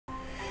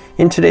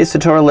In today's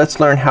tutorial,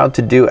 let's learn how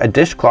to do a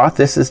dishcloth.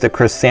 This is the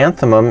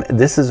chrysanthemum.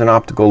 This is an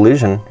optical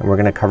illusion, and we're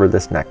going to cover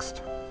this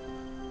next.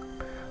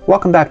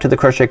 Welcome back to the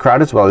Crochet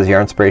Crowd as well as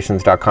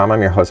yarnspirations.com.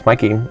 I'm your host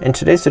Mikey. In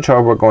today's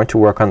tutorial we're going to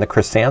work on the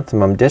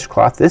chrysanthemum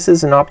dishcloth. This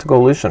is an optical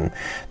illusion.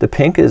 The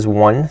pink is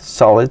one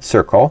solid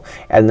circle,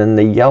 and then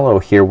the yellow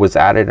here was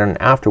added on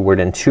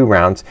afterward in 2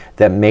 rounds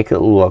that make it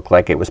look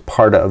like it was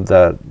part of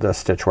the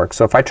stitch work.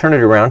 So if I turn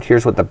it around,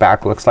 here's what the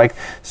back looks like.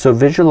 So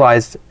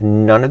visualize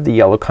none of the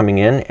yellow coming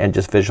in and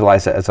just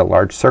visualize it as a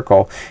large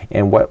circle.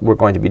 And what we're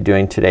going to be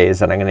doing today is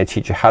that I'm going to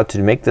teach you how to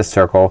make this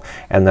circle,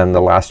 and then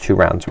the last 2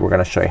 rounds we're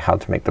going to show you how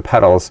to make the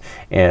petals.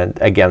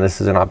 And again, this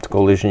is an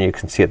optical illusion. You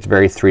can see it's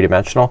very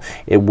 3-dimensional.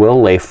 It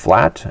will lay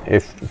flat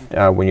if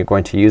when you're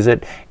going to use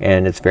it,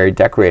 and it's very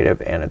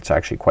decorative, and it's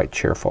actually quite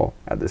cheerful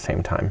at the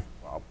same time.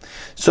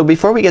 So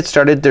before we get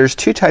started, there's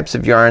 2 types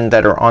of yarn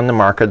that are on the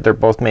market. They're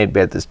both made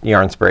by the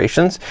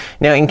Yarnspirations.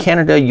 Now in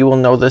Canada you will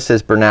know this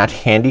as Bernat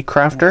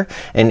Handicrafter,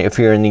 and if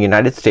you're in the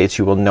United States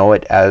you will know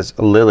it as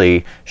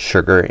Lily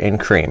Sugar and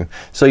Cream.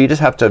 So you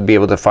just have to be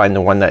able to find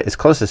the one that is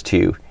closest to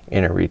you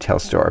in a retail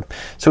store.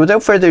 So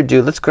without further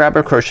ado, let's grab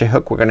our crochet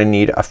hook. We're going to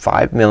need a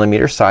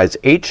 5mm size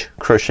H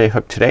crochet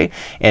hook today,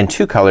 and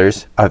 2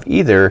 colors of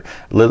either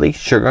Lily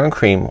Sugar and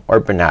Cream or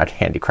Bernat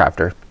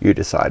Handicrafter. You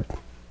decide.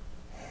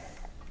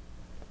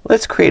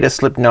 Let's create a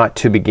slip knot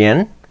to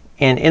begin,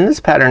 and in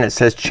this pattern it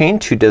says chain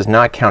 2 does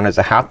not count as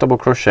a half double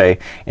crochet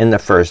in the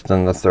first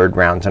and the third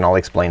rounds, and I'll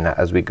explain that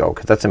as we go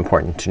because that's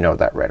important to know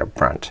that right up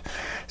front.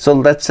 So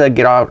let's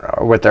get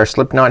out with our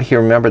slip knot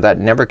here. Remember that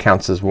never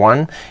counts as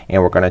 1,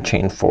 and we're going to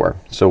chain 4.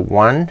 So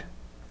 1,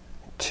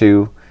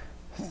 2,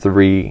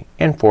 3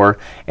 and 4,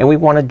 and we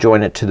want to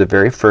join it to the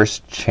very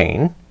first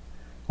chain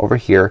over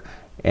here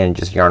and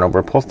just yarn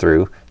over, pull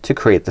through to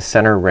create the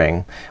center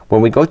ring. When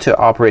we go to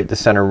operate the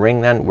center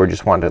ring, then we're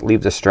just want to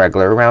leave the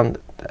straggler around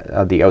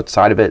the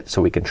outside of it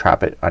so we can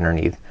trap it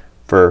underneath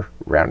for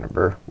round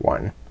number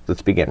 1.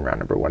 Let's begin round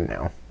number 1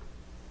 now.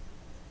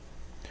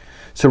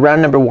 So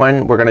round number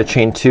 1 we're going to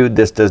chain 2.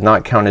 This does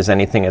not count as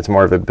anything, it's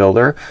more of a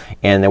builder,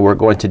 and then we're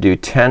going to do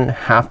 10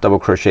 half double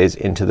crochets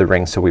into the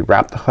ring. So we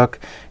wrap the hook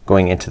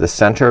going into the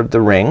center of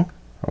the ring.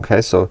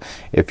 Okay, so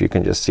if you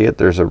can just see it,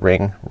 there's a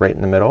ring right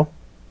in the middle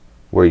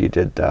where you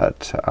did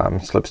that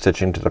slip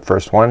stitching to the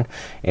first one,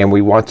 and we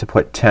want to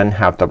put 10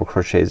 half double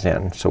crochets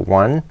in. So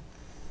 1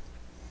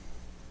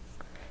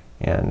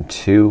 and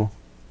 2,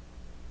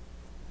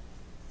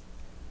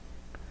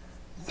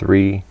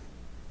 3,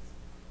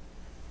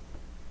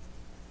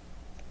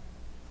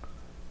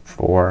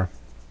 4,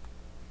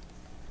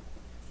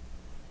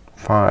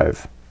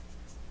 5,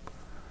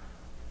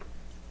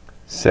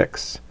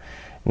 6.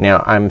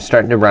 Now I'm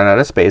starting to run out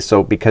of space,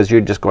 so because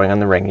you're just going on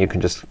the ring you can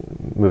just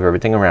move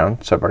everything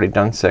around. So I've already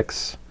done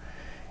 6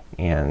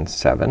 and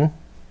 7,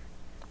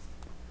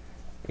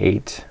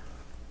 8,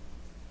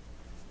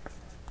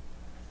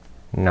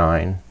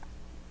 9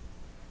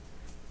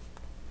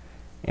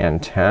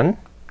 and 10,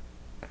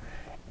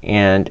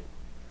 and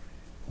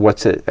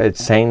what's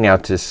it's saying now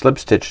to slip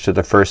stitch to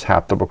the first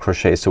half double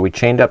crochet. So we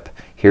chained up,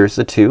 here's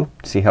the 2,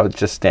 see how it's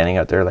just standing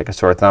out there like a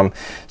sore thumb.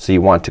 So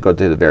you want to go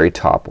to the very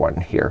top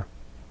one here,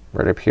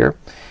 right up here,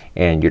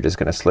 and you're just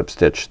gonna slip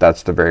stitch.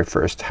 That's the very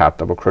first half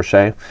double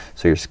crochet,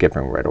 so you're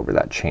skipping right over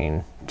that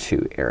chain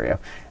 2 area,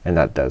 and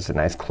that does a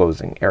nice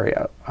closing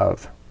area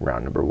of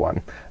round number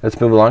 1.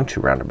 Let's move along to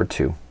round number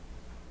 2.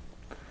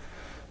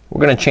 We're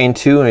gonna chain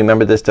 2, and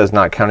remember this does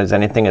not count as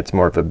anything, it's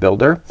more of a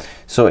builder.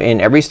 So in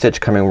every stitch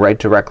coming right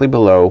directly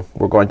below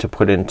we're going to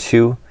put in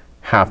 2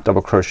 half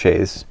double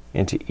crochets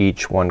into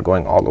each one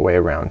going all the way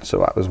around. So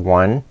that was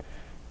 1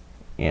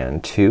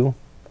 and 2.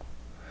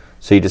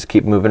 So you just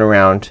keep moving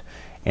around,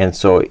 and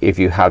so if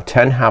you have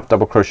 10 half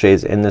double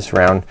crochets in this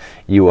round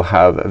you will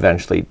have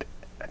eventually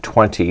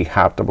 20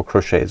 half double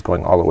crochets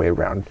going all the way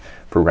around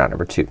for round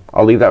number 2.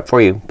 I'll leave that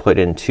for you. Put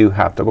in 2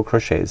 half double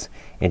crochets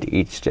into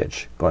each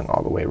stitch going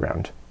all the way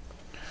around.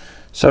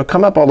 So I've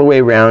come up all the way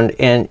around,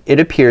 and it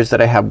appears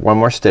that I have 1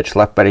 more stitch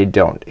left, but I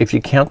don't. If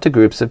you count the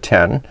groups of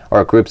 10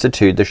 or groups of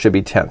 2 there should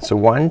be 10. So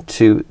 1,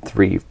 2,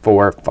 3,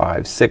 4,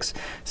 5, 6,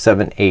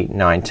 7, 8,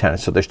 9, 10.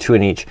 So there's 2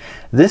 in each.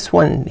 This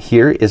one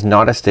here is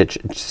not a stitch.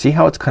 See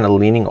how it's kind of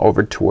leaning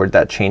over toward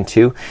that chain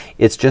 2?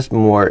 It's just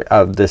more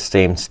of the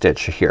same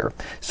stitch here.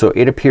 So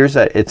it appears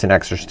that it's an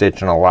extra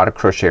stitch, and a lot of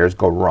crocheters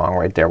go wrong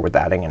right there with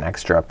adding an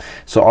extra.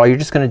 So all you're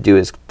just gonna do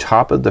is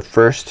top of the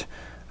first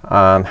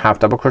half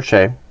double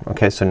crochet.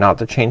 Okay, so not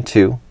the chain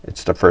 2,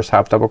 it's the first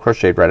half double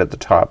crochet right at the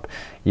top.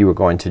 You are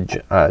going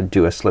to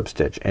do a slip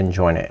stitch and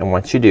join it, and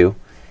once you do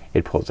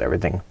it pulls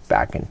everything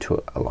back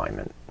into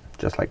alignment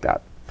just like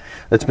that.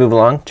 Let's move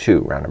along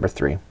to round number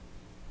 3.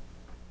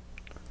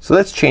 So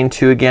let's chain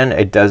 2 again.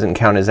 It doesn't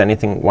count as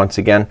anything. Once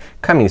again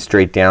coming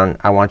straight down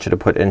I want you to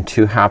put in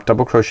 2 half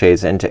double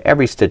crochets into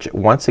every stitch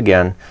once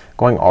again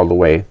going all the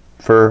way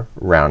for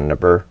round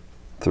number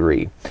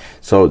 3.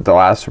 So the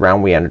last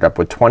round we ended up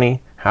with 20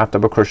 half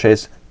double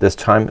crochets. This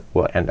time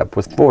we'll end up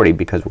with 40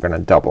 because we're gonna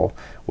double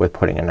with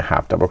putting in a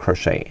half double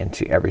crochet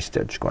into every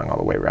stitch going all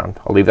the way around.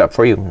 I'll leave that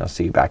for you, and I'll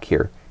see you back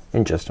here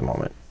in just a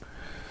moment.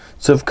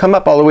 So I've come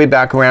up all the way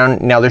back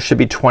around. Now there should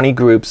be 20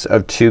 groups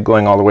of 2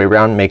 going all the way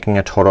around, making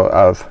a total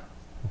of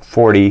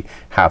 40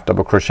 half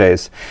double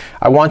crochets.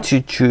 I want you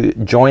to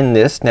join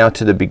this now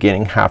to the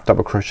beginning half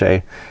double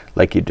crochet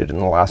like you did in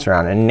the last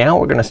round. And now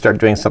we're gonna start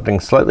doing something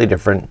slightly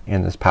different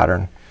in this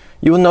pattern.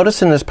 You will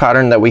notice in this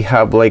pattern that we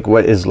have like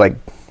what is like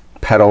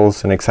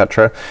petals and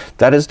etc.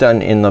 That is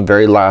done in the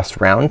very last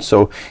round.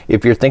 So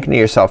if you're thinking to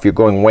yourself you're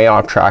going way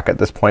off track at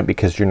this point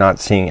because you're not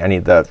seeing any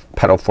of the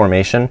petal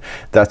formation,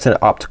 that's an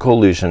optical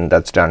illusion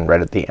that's done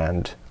right at the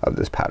end of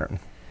this pattern.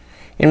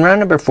 In round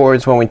number 4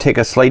 is when we take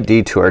a slight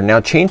detour.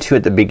 Now chain 2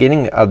 at the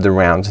beginning of the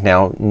rounds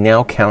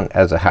now count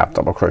as a half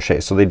double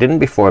crochet. So they didn't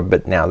before,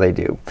 but now they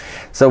do.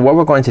 So what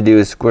we're going to do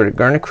is we're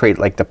going to create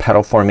like the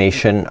petal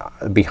formation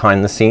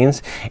behind the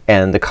scenes,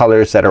 and the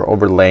colors that are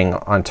overlaying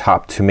on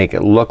top to make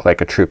it look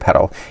like a true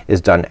petal is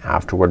done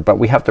afterward. But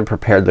we have to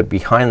prepare the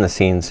behind the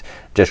scenes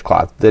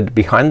dishcloth. The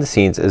behind the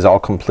scenes is all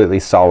completely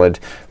solid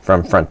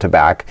from front to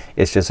back.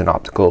 It's just an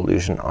optical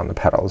illusion on the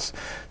petals.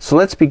 So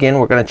let's begin.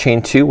 We're gonna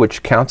chain 2,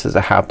 which counts as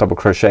a half double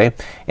crochet,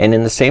 and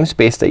in the same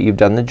space that you've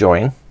done the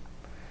join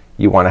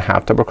you want a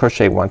half double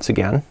crochet once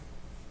again,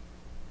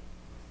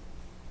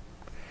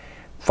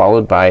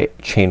 followed by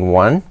chain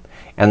 1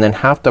 and then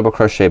half double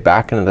crochet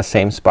back into the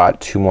same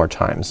spot 2 more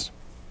times.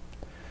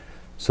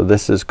 So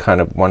this is kind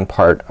of one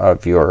part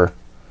of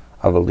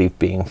a leaf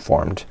being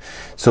formed.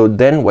 So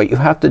then what you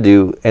have to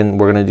do, and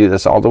we're gonna do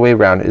this all the way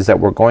around, is that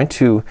we're going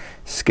to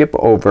skip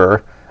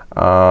over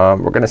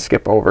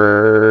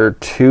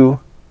 2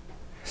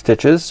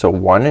 stitches. So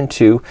 1 and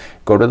 2,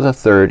 go to the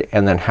 3rd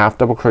and then half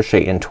double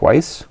crochet in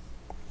twice,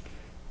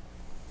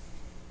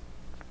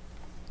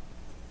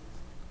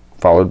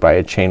 followed by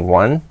a chain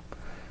 1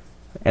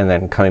 and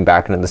then coming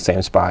back into the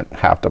same spot,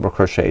 half double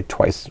crochet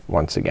twice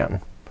once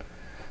again.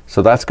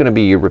 So that's gonna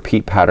be your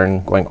repeat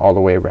pattern going all the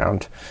way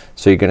around.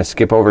 So you're gonna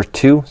skip over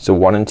 2, so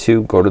 1 and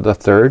 2, go to the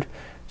 3rd,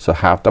 so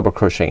half double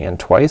crochet in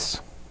twice,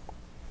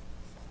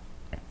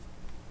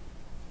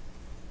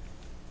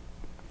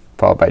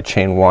 followed by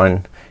chain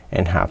 1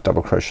 and half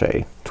double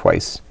crochet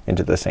twice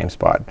into the same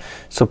spot.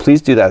 So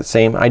please do that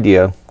same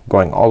idea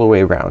going all the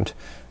way around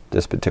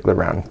this particular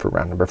round for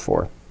round number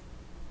 4.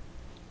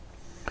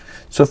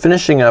 So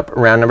finishing up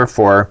round number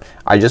 4,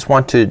 I just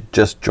want to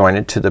join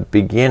it to the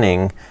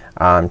beginning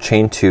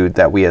chain 2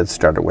 that we had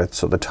started with,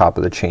 so the top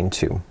of the chain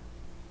 2.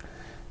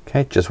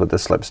 Okay, just with the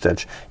slip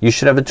stitch. You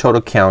should have a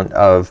total count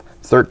of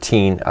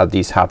 13 of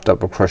these half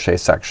double crochet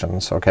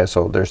sections. Okay,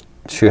 so there's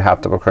 2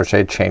 half double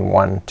crochet, chain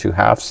 1, 2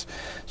 halves,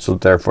 so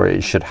therefore you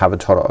should have a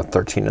total of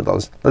 13 of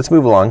those. Let's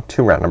move along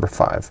to round number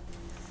 5.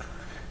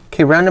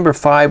 Okay, round number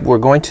 5, we're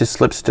going to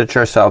slip stitch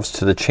ourselves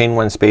to the chain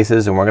 1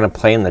 spaces, and we're gonna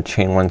play in the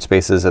chain 1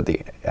 spaces at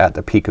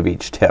the peak of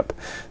each tip.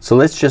 So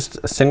let's just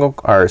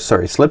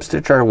slip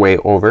stitch our way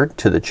over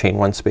to the chain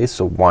 1 space,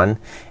 so 1,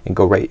 and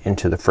go right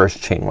into the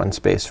first chain 1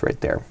 space right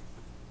there.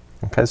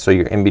 Okay, so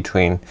you're in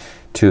between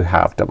 2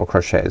 half double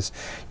crochets.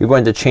 You're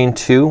going to chain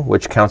 2,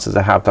 which counts as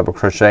a half double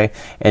crochet,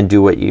 and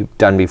do what you've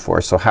done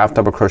before. So half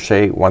double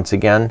crochet once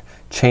again,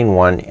 chain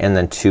 1 and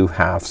then 2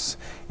 halves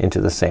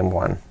into the same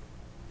one.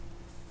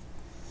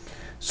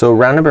 So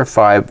round number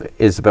 5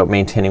 is about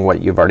maintaining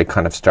what you've already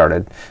kind of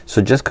started.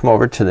 So just come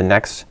over to the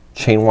next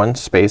chain 1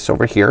 space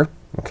over here,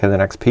 okay, the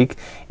next peak,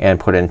 and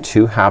put in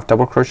 2 half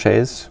double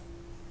crochets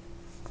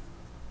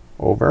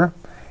over,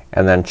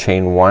 and then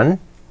chain 1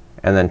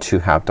 and then 2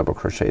 half double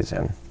crochets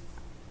in.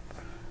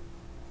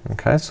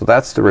 Okay, so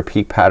that's the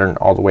repeat pattern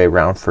all the way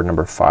around for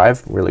number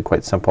 5. Really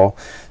quite simple.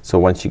 So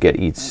once you get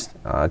each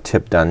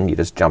tip done, you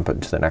just jump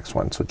into the next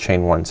one. So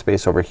chain 1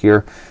 space over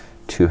here,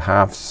 2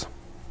 halves,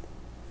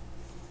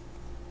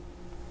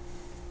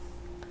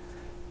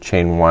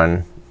 chain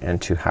 1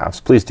 and 2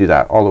 halves. Please do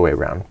that all the way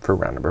around for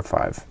round number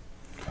 5.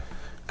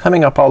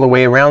 Coming up all the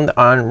way around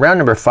on round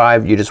number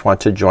 5, you just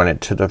want to join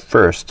it to the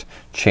first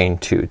chain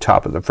 2,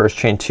 top of the first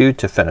chain 2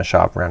 to finish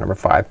off round number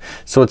 5.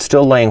 So it's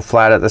still laying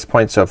flat at this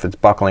point, so if it's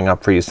buckling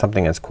up for you,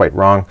 something is quite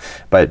wrong.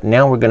 But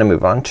now we're gonna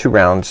move on to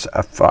rounds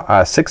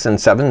 6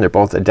 and 7. They're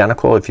both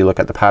identical if you look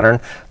at the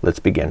pattern. Let's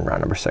begin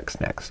round number 6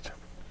 next.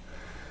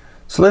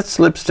 So let's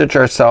slip stitch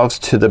ourselves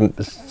to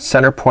the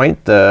center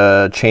point,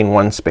 the chain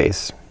 1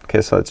 space.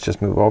 Okay, so let's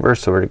just move over.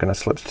 So we're gonna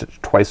slip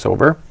stitch twice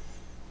over.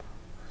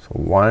 So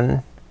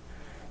 1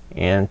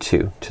 and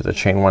 2 to the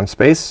chain 1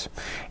 space.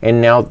 And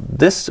now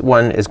this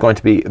one is going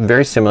to be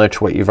very similar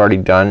to what you've already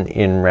done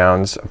in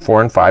rounds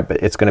 4 and 5, but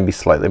it's gonna be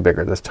slightly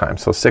bigger this time.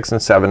 So 6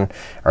 and 7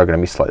 are gonna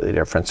be slightly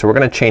different. So we're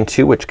gonna chain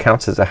 2, which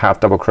counts as a half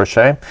double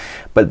crochet,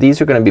 but these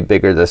are gonna be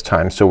bigger this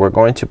time. So we're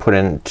going to put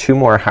in 2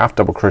 more half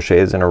double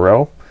crochets in a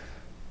row.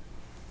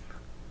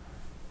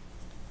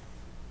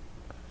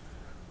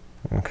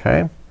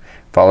 Okay,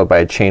 followed by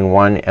a chain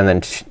 1 and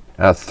then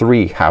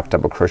 3 half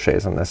double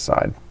crochets on this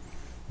side.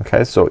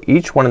 Okay, so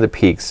each one of the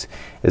peaks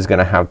is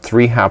gonna have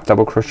 3 half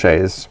double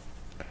crochets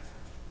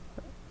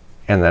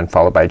and then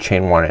followed by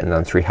chain 1 and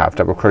then 3 half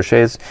double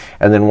crochets.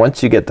 And then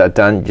once you get that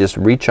done, just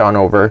reach on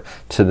over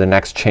to the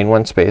next chain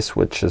 1 space,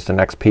 which is the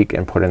next peak,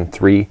 and put in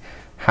 3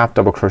 half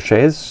double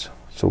crochets.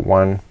 So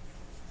 1,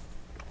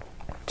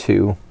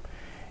 2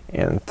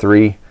 and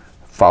 3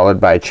 followed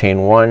by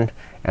chain 1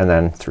 and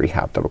then 3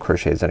 half double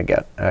crochets and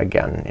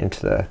again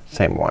into the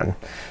same one.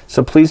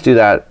 So please do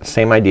that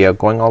same idea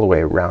going all the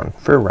way around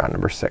for round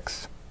number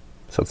 6.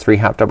 So 3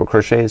 half double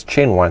crochets,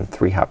 chain 1,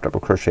 3 half double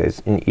crochets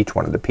in each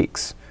one of the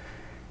peaks,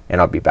 and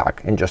I'll be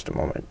back in just a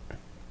moment.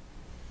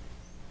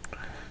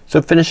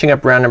 So finishing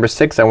up round number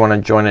 6, I want to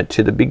join it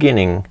to the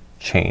beginning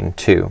chain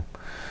 2.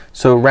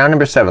 So round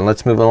number 7,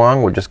 let's move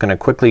along. We're just gonna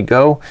quickly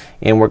go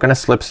and we're gonna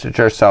slip stitch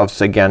ourselves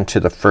again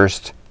to the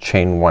first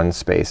chain 1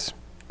 space.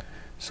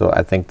 So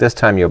I think this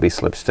time you'll be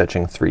slip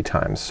stitching 3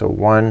 times. So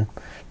 1,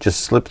 just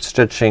slip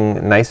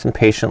stitching nice and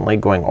patiently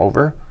going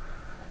over.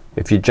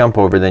 If you jump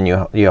over, then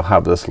you'll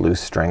have this loose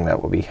string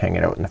that will be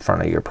hanging out in the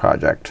front of your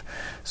project.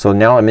 So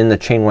now I'm in the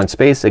chain 1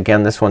 space.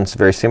 Again, this one's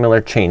very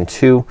similar, chain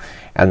 2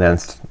 and then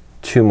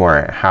 2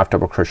 more half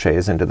double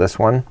crochets into this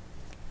one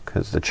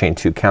because the chain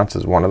 2 counts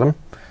as one of them,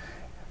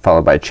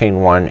 followed by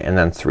chain 1 and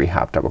then 3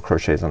 half double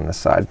crochets on this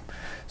side.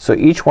 So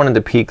each one of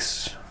the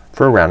peaks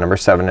for round number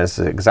 7 is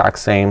the exact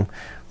same.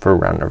 For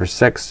round number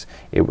 6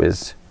 it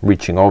was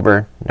reaching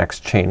over,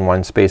 next chain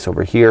 1 space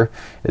over here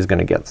is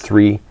gonna get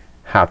 3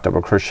 half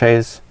double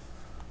crochets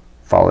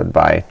followed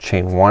by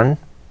chain 1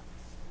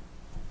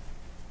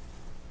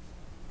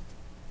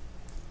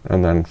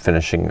 and then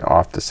finishing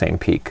off the same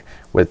peak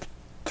with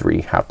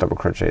 3 half double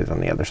crochets on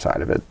the other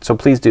side of it. So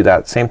please do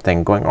that same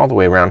thing going all the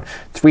way around.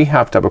 3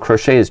 half double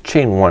crochets,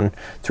 chain 1,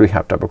 3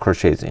 half double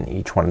crochets in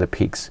each one of the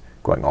peaks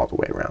going all the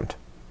way around.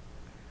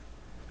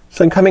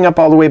 So I'm coming up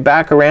all the way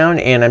back around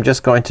and I'm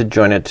just going to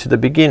join it to the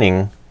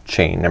beginning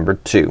chain number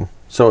 2.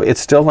 So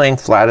it's still laying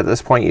flat at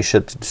this point. You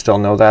should still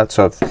know that.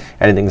 So if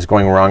anything's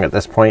going wrong at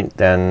this point,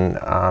 then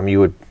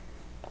you would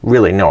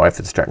really know if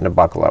it's starting to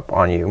buckle up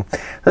on you.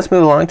 Let's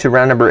move along to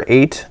round number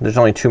 8. There's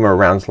only 2 more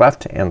rounds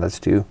left and let's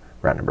do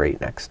round number 8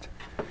 next.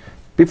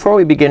 Before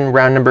we begin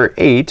round number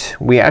 8,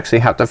 we actually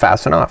have to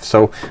fasten off.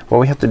 So what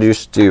we have to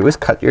do is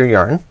cut your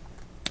yarn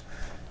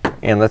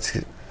and let's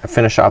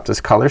finish off this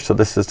color. So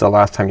this is the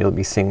last time you'll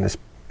be seeing this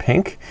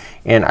pink,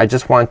 and I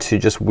just want to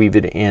just weave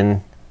it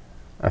in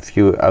a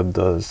few of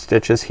those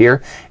stitches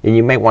here, and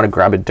you might want to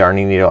grab a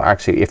darning needle.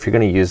 Actually, if you're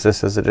gonna use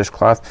this as a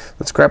dishcloth,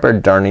 let's grab our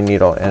darning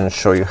needle and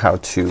show you how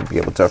to be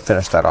able to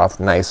finish that off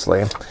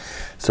nicely.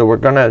 So we're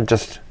gonna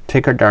just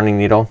take our darning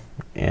needle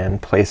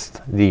and place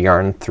the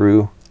yarn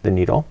through the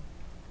needle.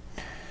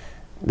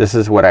 This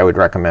is what I would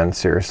recommend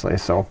seriously,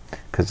 so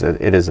because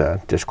it is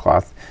a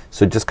dishcloth.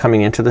 So just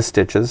coming into the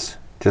stitches,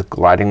 just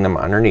gliding them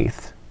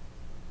underneath,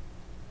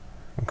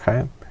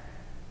 okay,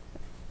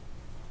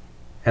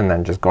 and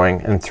then just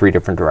going in 3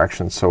 different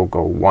directions. So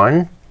go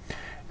 1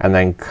 and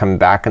then come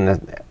back in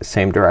the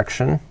same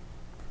direction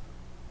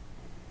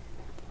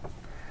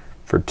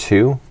for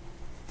 2,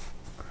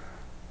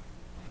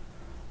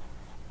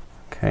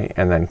 okay,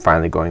 and then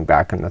finally going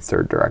back in the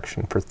 3rd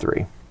direction for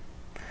 3.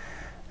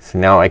 So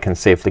now I can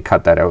safely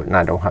cut that out and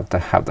I don't have to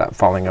have that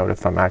falling out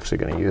if I'm actually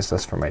gonna use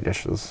this for my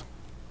dishes.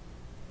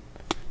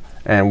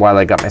 And while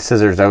I got my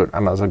scissors out, I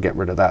might as well get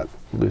rid of that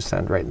loose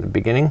end right in the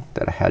beginning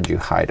that I had you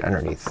hide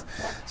underneath.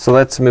 So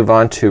let's move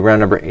on to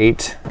round number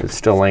 8. It's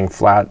still laying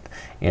flat,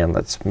 and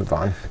let's move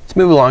on. Let's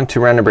move along to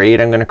round number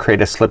 8. I'm gonna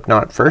create a slip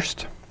knot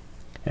first,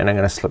 and I'm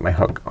gonna slip my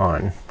hook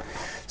on.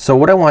 So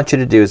what I want you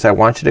to do is I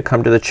want you to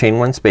come to the chain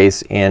 1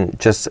 space and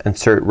just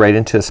insert right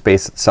into the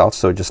space itself.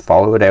 So just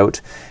follow it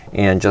out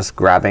and just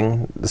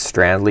grabbing the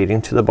strand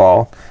leading to the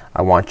ball,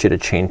 I want you to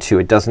chain 2.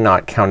 It does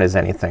not count as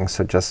anything,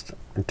 so just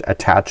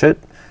attach it.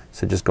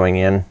 So just going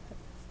in,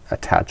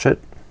 attach it,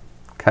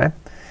 okay,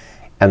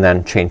 and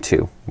then chain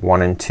 2,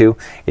 1 and 2.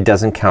 It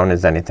doesn't count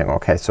as anything,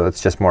 okay, so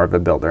it's just more of a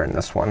builder in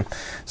this one.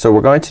 So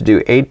we're going to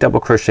do 8 double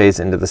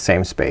crochets into the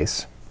same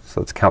space.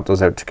 So let's count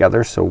those out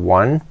together. So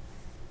 1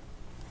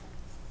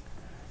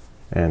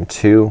 and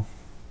 2,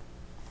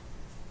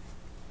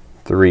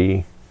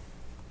 3,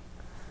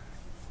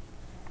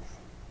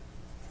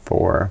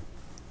 4,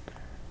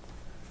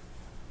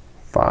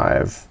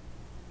 5,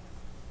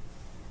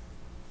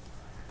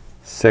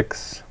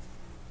 6,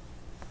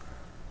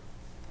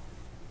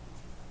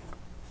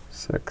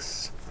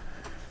 6,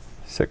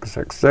 6,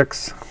 6,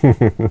 6,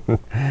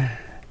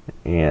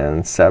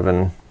 and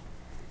 7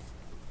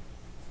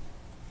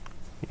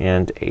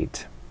 and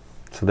 8.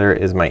 So there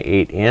is my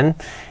 8 in.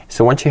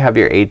 So once you have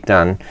your 8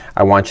 done,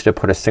 I want you to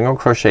put a single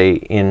crochet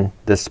in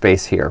this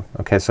space here.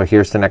 Okay, so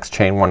here's the next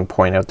chain 1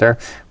 point out there.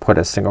 Put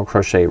a single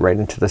crochet right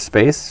into the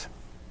space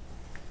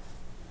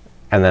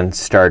and then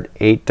start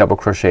 8 double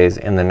crochets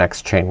in the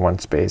next chain 1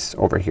 space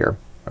over here,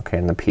 okay,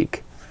 in the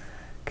peak.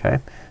 Okay,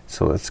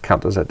 so let's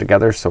count those out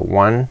together. So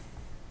 1,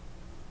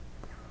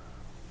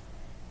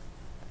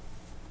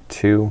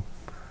 2,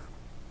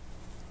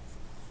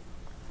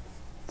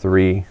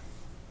 3,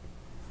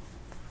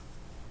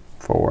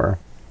 4,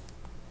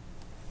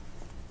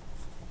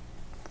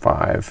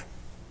 5,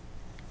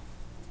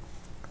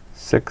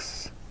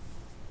 6,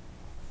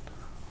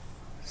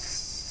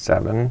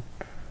 7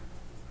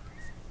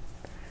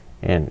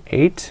 and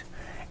 8,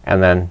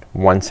 and then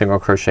 1 single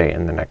crochet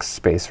in the next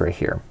space right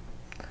here.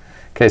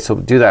 Okay, so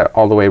do that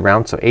all the way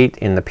around. So 8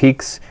 in the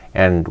peaks,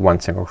 and 1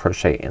 single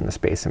crochet in the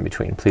space in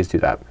between. Please do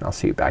that. I'll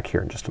see you back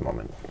here in just a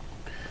moment.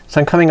 So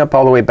I'm coming up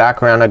all the way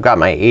back around. I've got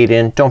my 8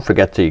 in. Don't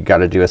forget that you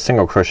gotta do a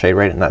single crochet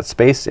right in that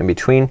space in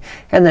between,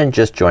 and then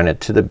just join it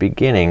to the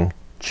beginning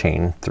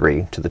chain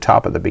 3, to the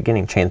top of the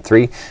beginning chain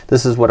 3.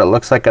 This is what it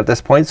looks like at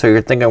this point. So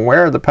you're thinking,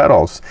 where are the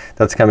petals?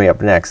 That's coming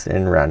up next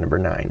in round number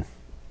 9.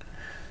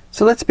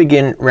 So let's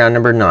begin round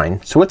number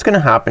 9. So what's gonna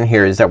happen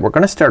here is that we're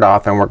gonna start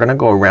off and we're gonna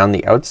go around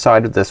the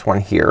outside of this one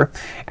here,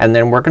 and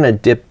then we're gonna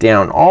dip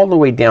down all the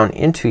way down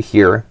into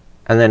here,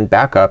 and then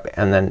back up,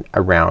 and then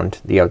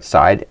around the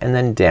outside, and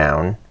then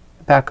down,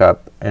 back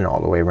up, and all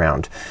the way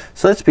around.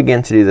 So let's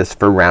begin to do this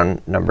for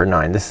round number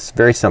 9. This is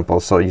very simple,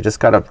 so you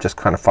just gotta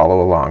kind of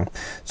follow along.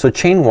 So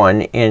chain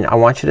 1, and I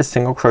want you to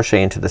single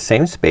crochet into the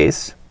same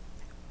space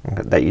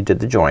that you did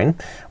the join.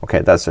 Okay,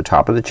 that's the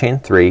top of the chain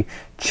 3.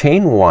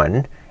 Chain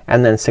 1,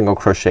 and then single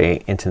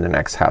crochet into the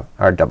next half,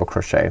 or double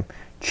crochet.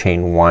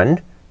 Chain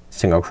 1,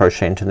 single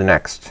crochet into the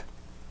next.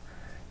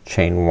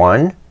 Chain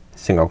 1,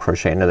 single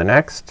crochet into the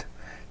next.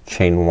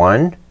 Chain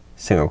 1,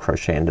 single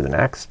crochet into the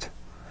next.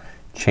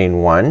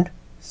 Chain 1,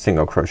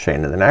 single crochet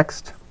into the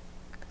next.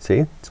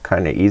 See, it's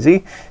kind of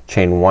easy.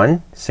 Chain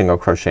 1, single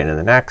crochet into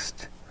the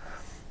next.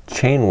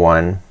 Chain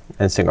 1,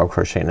 and single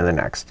crochet into the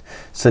next.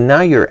 So now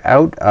you're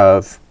out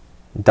of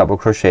double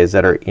crochets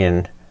that are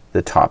in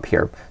the top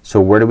here.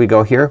 So where do we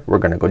go here? We're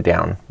gonna go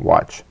down.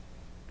 Watch.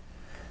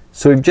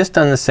 So we've just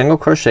done the single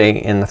crochet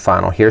in the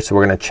final here. So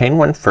we're gonna chain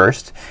 1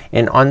 first,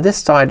 and on this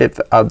side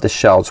of the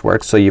shells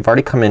work, so you've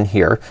already come in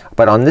here,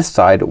 but on this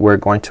side we're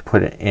going to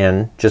put it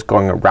in, just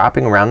going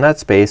wrapping around that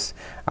space.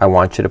 I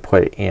want you to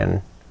put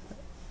in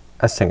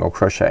a single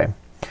crochet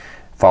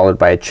followed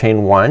by a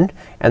chain 1,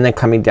 and then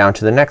coming down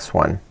to the next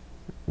one,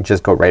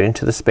 just go right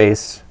into the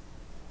space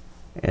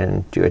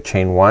and do a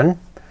chain 1,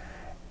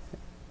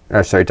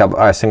 or sorry,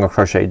 single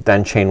crochet,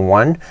 then chain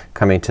 1,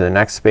 coming to the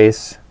next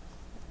space,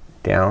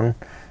 down,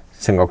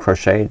 single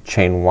crochet,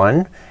 chain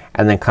 1,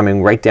 and then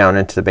coming right down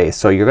into the base.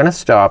 So you're gonna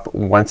stop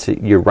once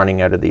you're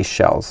running out of these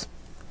shells,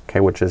 okay,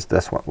 which is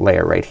this one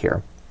layer right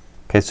here.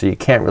 Okay, so you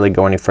can't really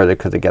go any further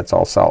because it gets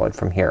all solid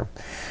from here.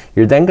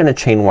 You're then gonna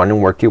chain 1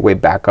 and work your way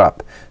back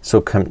up.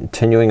 So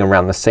continuing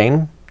around the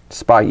same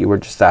spot you were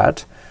just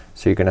at.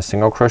 So you're gonna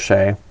single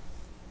crochet,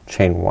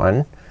 chain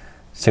 1,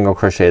 single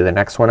crochet the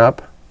next one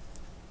up,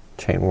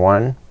 chain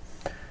 1,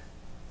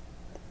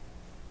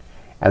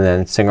 and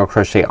then single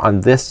crochet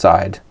on this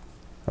side.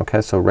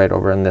 Okay, so right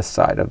over in this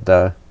side of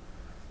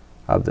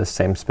the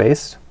same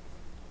space,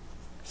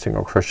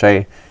 single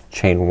crochet,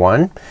 chain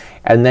 1,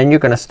 and then you're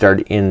gonna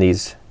start in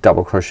these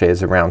double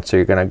crochets around. So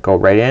you're gonna go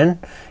right in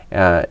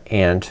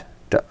and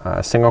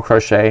single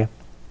crochet,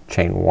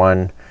 chain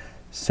 1,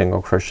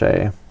 single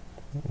crochet,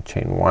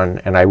 chain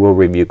 1, and I will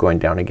review going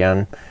down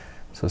again.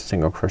 So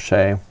single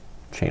crochet,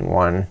 chain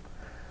 1,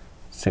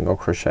 single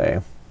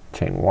crochet,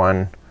 chain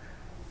 1,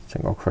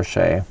 single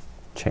crochet,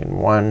 chain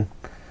 1,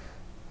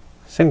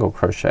 single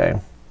crochet,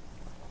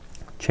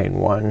 chain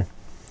 1,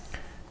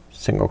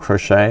 single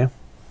crochet,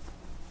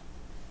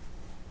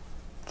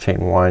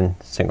 chain 1,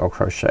 single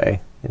crochet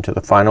into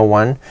the final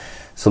one.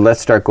 So let's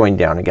start going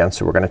down again.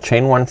 So we're gonna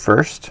chain 1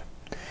 first,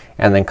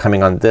 and then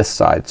coming on this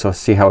side. So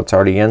see how it's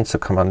already in, so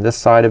come on this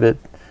side of it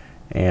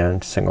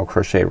and single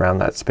crochet around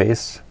that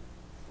space.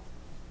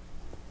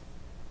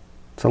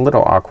 It's a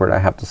little awkward, I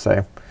have to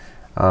say,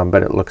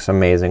 but it looks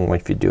amazing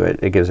if you do it.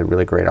 It gives a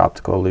really great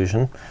optical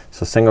illusion.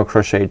 So single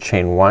crochet,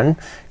 chain 1,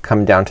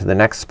 come down to the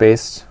next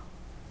space,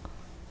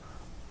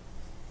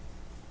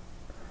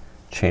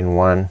 chain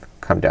 1,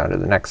 come down to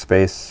the next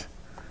space,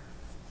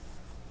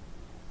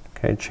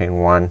 okay, chain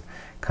 1,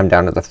 come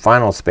down to the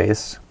final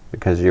space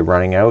because you're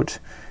running out,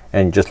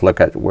 and just look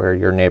at where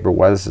your neighbor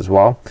was as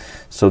well.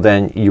 So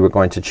then you were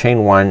going to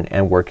chain 1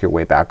 and work your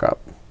way back up.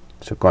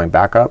 So going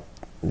back up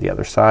the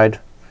other side,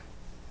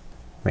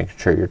 making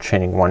sure you're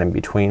chaining 1 in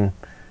between.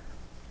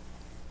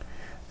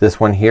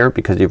 This one here,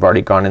 because you've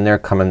already gone in there,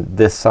 come on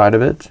this side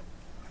of it,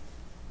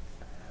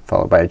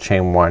 followed by a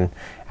chain 1,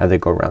 and then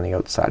go around the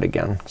outside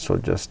again. So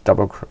just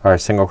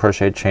single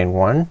crochet, chain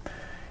 1,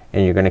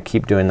 and you're gonna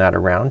keep doing that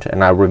around,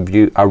 and I'll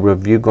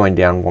review going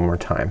down one more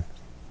time.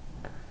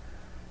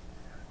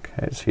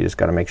 Okay, so you just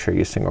gotta make sure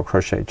you single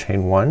crochet,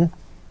 chain 1.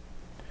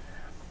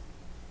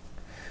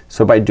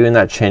 So by doing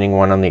that chaining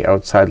 1 on the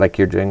outside like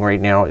you're doing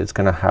right now, it's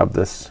gonna have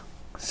this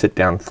sit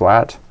down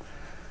flat.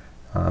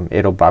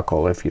 It'll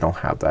buckle if you don't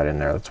have that in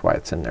there. That's why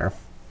it's in there.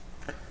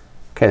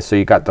 Okay, so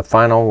you got the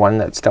final one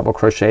that's double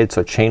crocheted.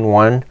 So chain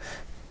 1,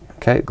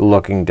 okay,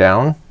 looking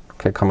down,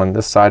 okay, come on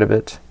this side of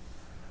it,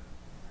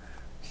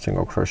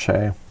 single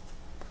crochet,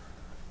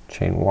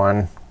 chain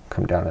 1,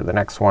 come down to the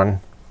next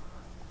one,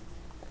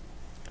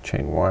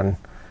 chain 1,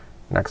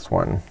 next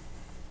one,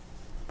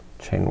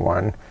 chain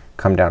 1,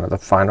 come down to the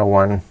final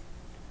one,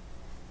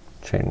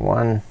 chain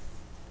 1,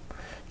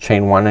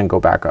 chain 1, and go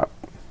back up.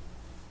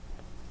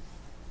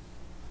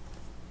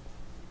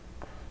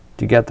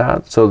 Do you get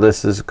that? So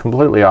this is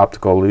completely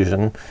optical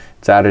illusion.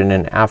 It's added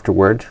in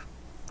afterward,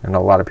 and a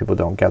lot of people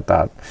don't get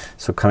that.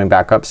 So coming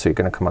back up, so you're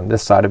gonna come on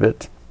this side of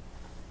it,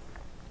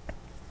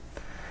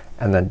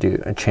 and then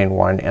do a chain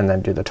 1 and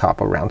then do the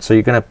top around. So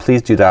you're gonna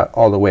please do that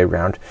all the way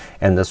around,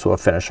 and this will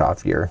finish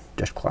off your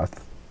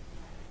dishcloth.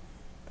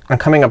 I'm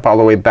coming up all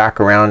the way back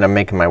around. I'm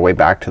making my way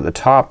back to the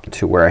top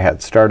to where I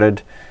had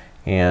started,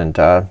 and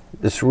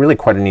it's really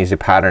quite an easy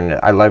pattern.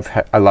 I love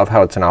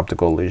how it's an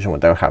optical illusion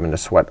without having to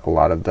sweat a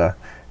lot of the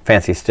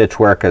fancy stitch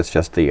work. It's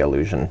just the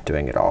illusion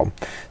doing it all.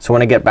 So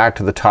when I get back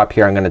to the top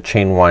here, I'm gonna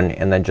chain 1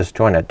 and then just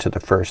join it to the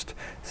first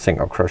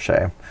single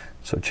crochet.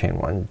 So chain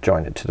 1,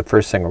 join it to the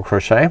first single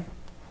crochet,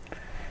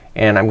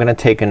 and I'm gonna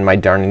take in my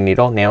darning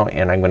needle now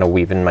and I'm gonna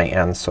weave in my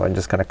ends. So I'm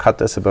just gonna cut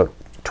this about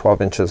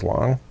 12 inches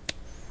long,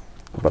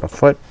 about a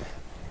foot,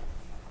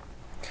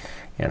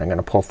 and I'm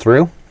gonna pull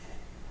through,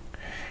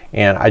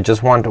 and I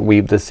just want to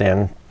weave this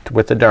in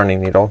with the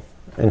darning needle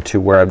into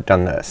where I've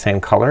done the same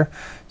color,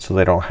 so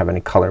they don't have any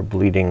color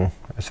bleeding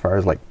as far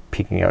as like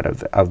peeking out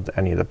of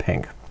any of the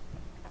pink.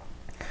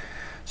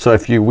 So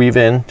if you weave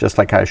in just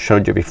like I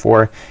showed you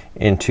before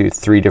into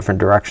 3 different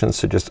directions,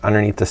 so just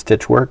underneath the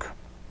stitch work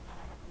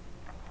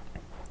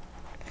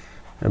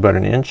about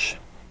 1 inch,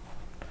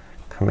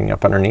 coming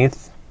up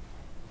underneath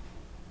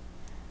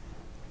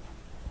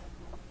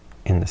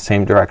in the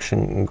same direction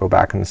and go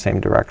back in the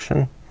same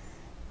direction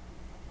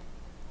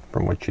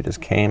from which you just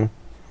came.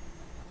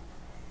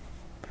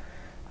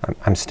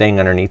 I'm staying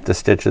underneath the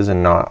stitches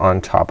and not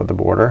on top of the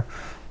border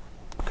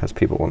because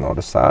people will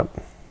notice that.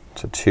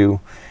 So 2,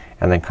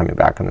 and then coming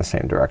back in the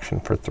same direction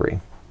for 3.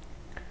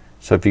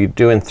 So if you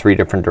do in 3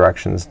 different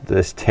directions,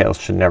 this tail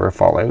should never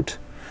fall out.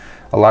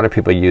 A lot of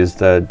people use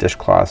the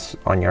dishcloths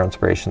on Yarn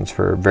Inspirations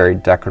for very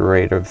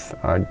decorative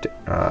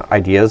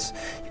ideas.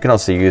 You can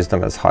also use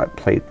them as hot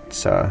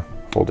plates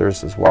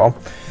holders as well.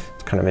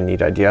 It's kind of a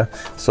neat idea.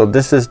 So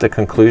this is the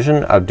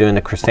conclusion of doing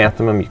the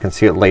chrysanthemum. You can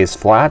see it lays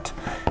flat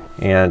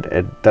and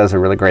it does a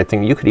really great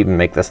thing. You could even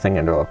make this thing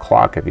into a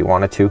clock if you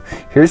wanted to.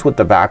 Here's what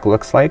the back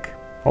looks like.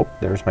 Oh,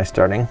 there's my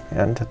starting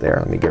end there.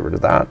 Let me get rid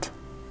of that.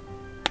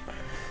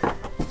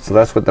 So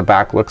that's what the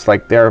back looks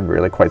like there.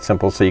 Really quite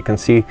simple. So you can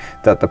see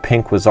that the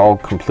pink was all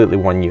completely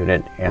one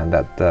unit and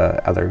that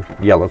the other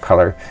yellow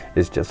color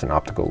is just an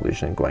optical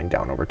illusion going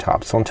down over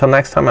top. So until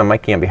next time, I'm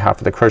Mikey on behalf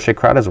of the Crochet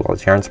Crowd as well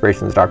as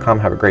yarnspirations.com.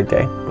 Have a great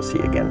day. We'll see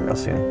you again real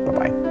soon.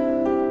 Bye bye.